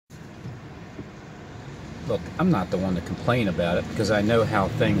look, I'm not the one to complain about it because I know how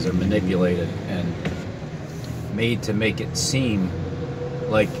things are manipulated and made to make it seem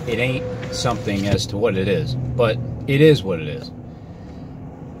like it ain't something as to what it is, but it is what it is.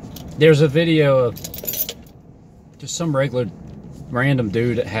 There's a video of just some regular random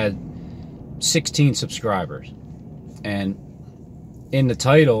dude that had 16 subscribers, and in the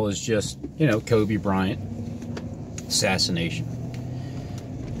title is just, you know, Kobe Bryant assassination.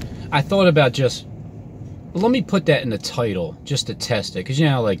 I thought about just, let me put that in the title just to test it, because you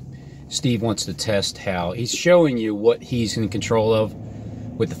know, like Steve wants to test how he's showing you what he's in control of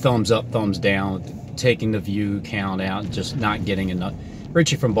with the thumbs up, thumbs down, taking the view count out, and just not getting enough.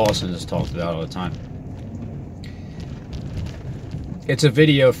 Richie from Boston has talked about it all the time. It's a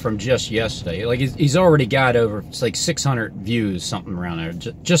video from just yesterday. Like, he's already got over, it's like 600 views, something around there,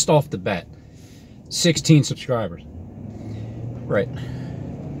 just off the bat. 16 subscribers. Right.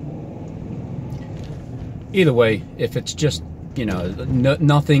 Either way, if it's just, you know,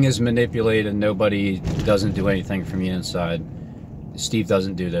 nothing is manipulated, nobody doesn't do anything from the inside. Steve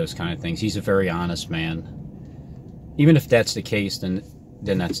doesn't do those kind of things. He's a very honest man. Even if that's the case, then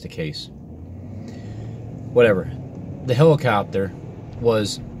that's the case. Whatever. The helicopter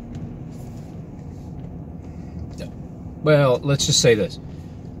was, well, let's just say this.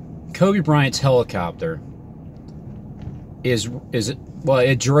 Kobe Bryant's helicopter well,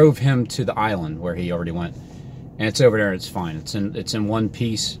 it drove him to the island where he already went, and it's over there and it's fine. It's in one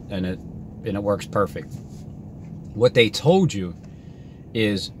piece, and it works perfect. What they told you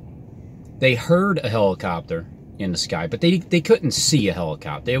is they heard a helicopter in the sky, but they couldn't see a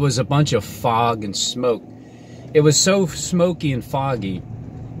helicopter. It was a bunch of fog and smoke. It was so smoky and foggy,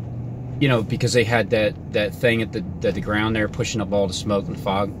 you know, because they had that thing at the ground there pushing up all the smoke and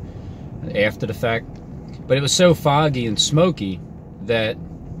fog after the fact. But it was so foggy and smoky that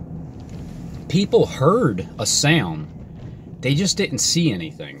people heard a sound. They just didn't see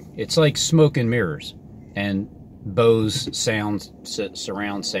anything. It's like smoke and mirrors and Bose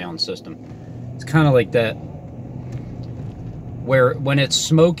surround sound system. It's kind of like that, where when it's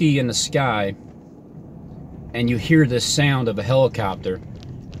smoky in the sky and you hear this sound of a helicopter,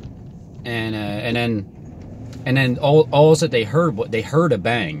 and then all that they heard a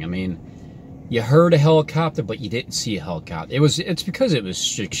bang. I mean, you heard a helicopter, but you didn't see a helicopter. It's because it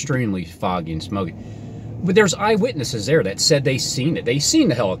was extremely foggy and smoky. But there's eyewitnesses there that said they seen it. They seen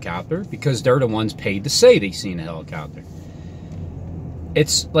the helicopter because they're the ones paid to say they seen a helicopter.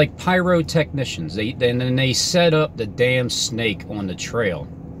 It's like pyrotechnicians. They set up the damn snake on the trail.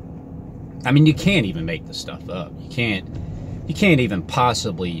 I mean, you can't even make this stuff up. You can't even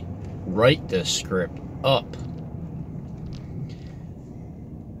possibly write this script up.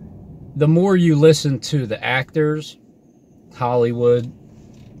 The more you listen to the actors, Hollywood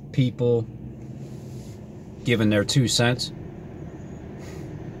people giving their 2 cents,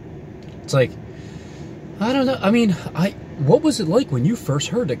 it's like, I don't know. I mean, what was it like when you first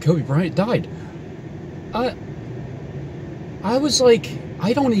heard that Kobe Bryant died? I was like,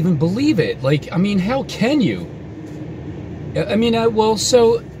 I don't even believe it. Like, I mean, how can you? I mean, well,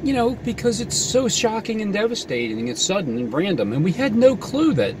 so, you know, because it's so shocking and devastating and sudden and random, and we had no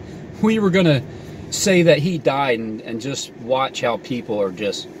clue that we were going to say that he died and just watch how people are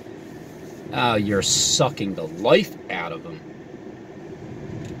just, you're sucking the life out of him.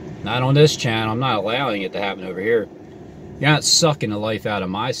 Not on this channel. I'm not allowing it to happen over here. You're not sucking the life out of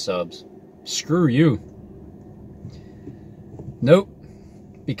my subs. Screw you. Nope.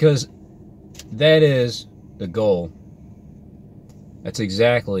 Because that is the goal. That's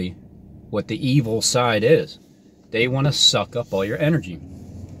exactly what the evil side is. They want to suck up all your energy.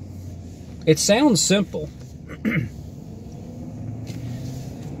 It sounds simple.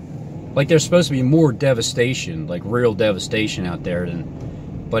 Like there's supposed to be more devastation, like real devastation out there,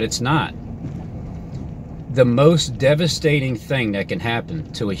 but it's not. The most devastating thing that can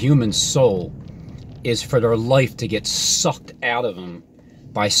happen to a human soul is for their life to get sucked out of them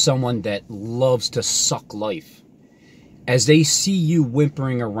by someone that loves to suck life. As they see you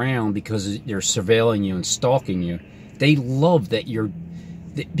whimpering around because they're surveilling you and stalking you, they love that you're,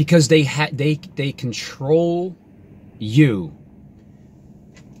 because they control you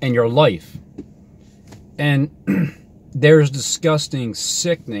and your life. And there's disgusting,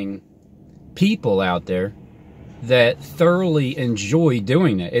 sickening people out there that thoroughly enjoy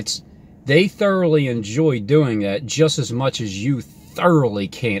doing that. They thoroughly enjoy doing that just as much as you thoroughly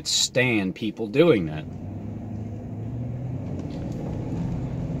can't stand people doing that.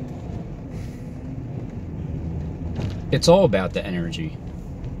 It's all about the energy.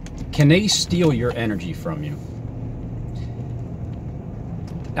 Can they steal your energy from you?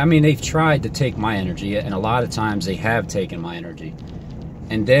 I mean, they've tried to take my energy, and a lot of times they have taken my energy.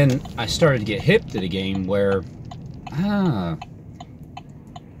 And then I started to get hip to the game where, I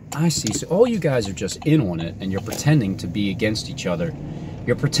see. So all you guys are just in on it, and you're pretending to be against each other.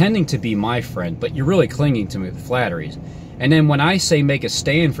 You're pretending to be my friend, but you're really clinging to me with flatteries. And then when I say make a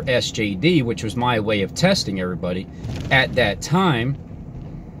stand for SJD, which was my way of testing everybody at that time,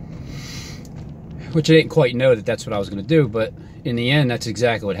 which I didn't quite know that that's what I was going to do, but in the end, that's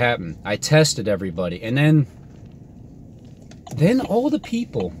exactly what happened. I tested everybody, and then all the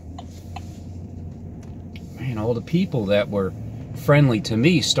people, man, all the people that were friendly to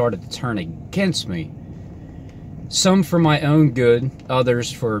me started to turn against me. Some for my own good,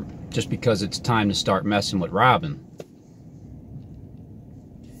 others for just because it's time to start messing with Robin.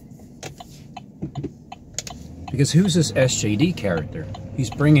 Because who's this SJD character? He's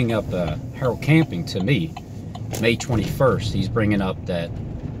bringing up Harold Camping to me, May 21st. He's bringing up that,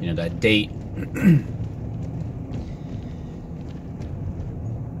 you know, that date.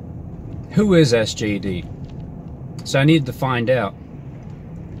 Who is SJD? So I needed to find out.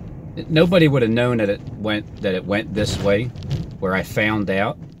 Nobody would have known that it went this way, where I found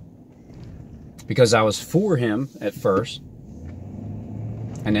out, because I was for him at first,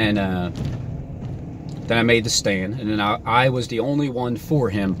 and then I made the stand, and then I was the only one for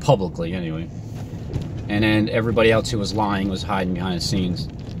him publicly anyway, and then everybody else who was lying was hiding behind the scenes.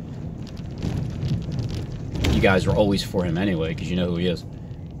 You guys were always for him anyway, because you know who he is.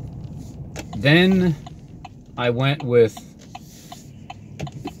 Then I went with,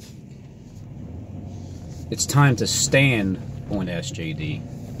 it's time to stand on SJD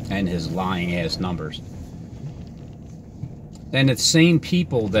and his lying ass numbers. And the same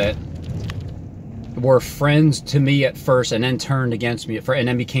people that were friends to me at first and then turned against me at first and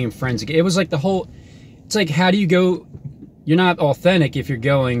then became friends again. It was like the whole, it's like, how do you go, you're not authentic if you're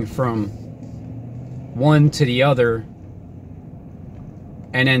going from one to the other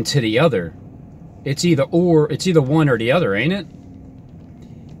and then to the other. It's either one or the other, ain't it?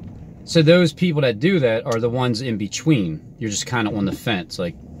 So those people that do that are the ones in between. You're just kind of on the fence,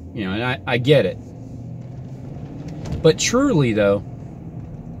 like, you know, and I get it. But truly though,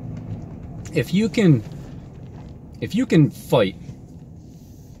 if you can fight,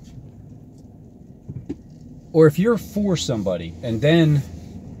 or if you're for somebody, and then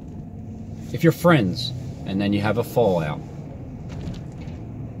if you're friends and then you have a fallout,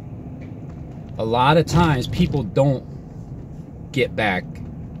 a lot of times people don't get back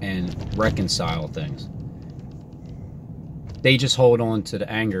and reconcile things. They just hold on to the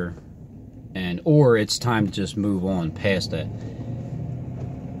anger, or it's time to just move on past that.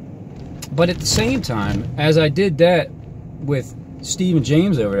 But at the same time, as I did that with Steve and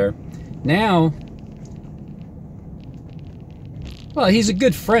James over there, now, well, he's a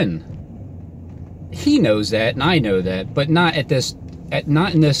good friend. He knows that, and I know that, but not in this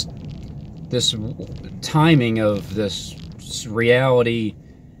timing of this reality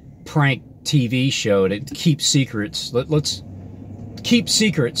prank TV show to keep secrets. Let's keep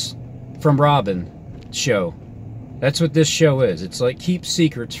secrets from Robin show. That's what this show is. It's like keep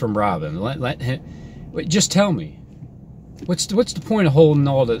secrets from Robin. Let him, just tell me. What's the point of holding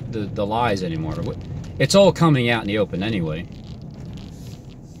all the lies anymore? It's all coming out in the open anyway.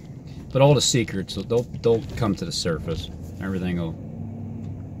 But all the secrets, they'll come to the surface. Everything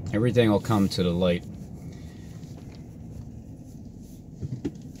will come to the light.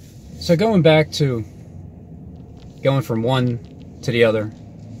 So going back to going from one to the other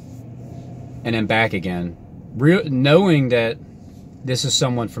and then back again, knowing that this is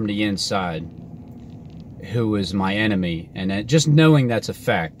someone from the inside who is my enemy, and then just knowing that's a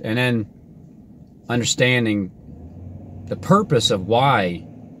fact, and then understanding the purpose of why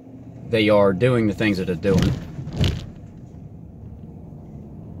they are doing the things that they're doing,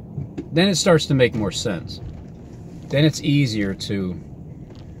 then it starts to make more sense. Then it's easier to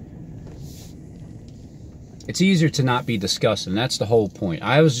not be disgusted. That's the whole point.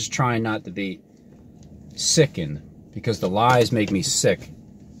 I was just trying not to be sickened, because the lies make me sick.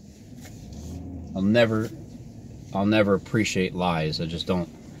 I'll never appreciate lies. I just don't.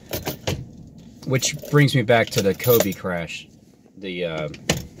 Which brings me back to the Kobe crash, the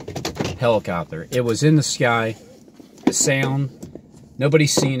helicopter. It was in the sky. The sound,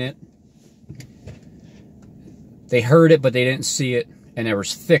 nobody's seen it. They heard it, but they didn't see it, and there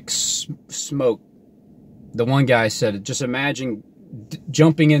was thick smoke. The one guy said, just imagine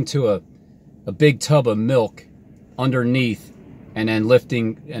jumping into a big tub of milk underneath, and then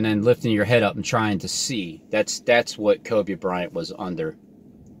lifting your head up and trying to see. That's what Kobe Bryant was under.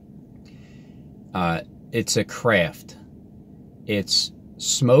 It's a craft. It's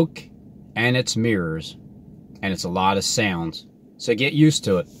smoke and it's mirrors, and it's a lot of sounds. So get used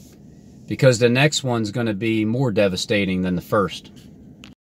to it, because the next one's going to be more devastating than the first.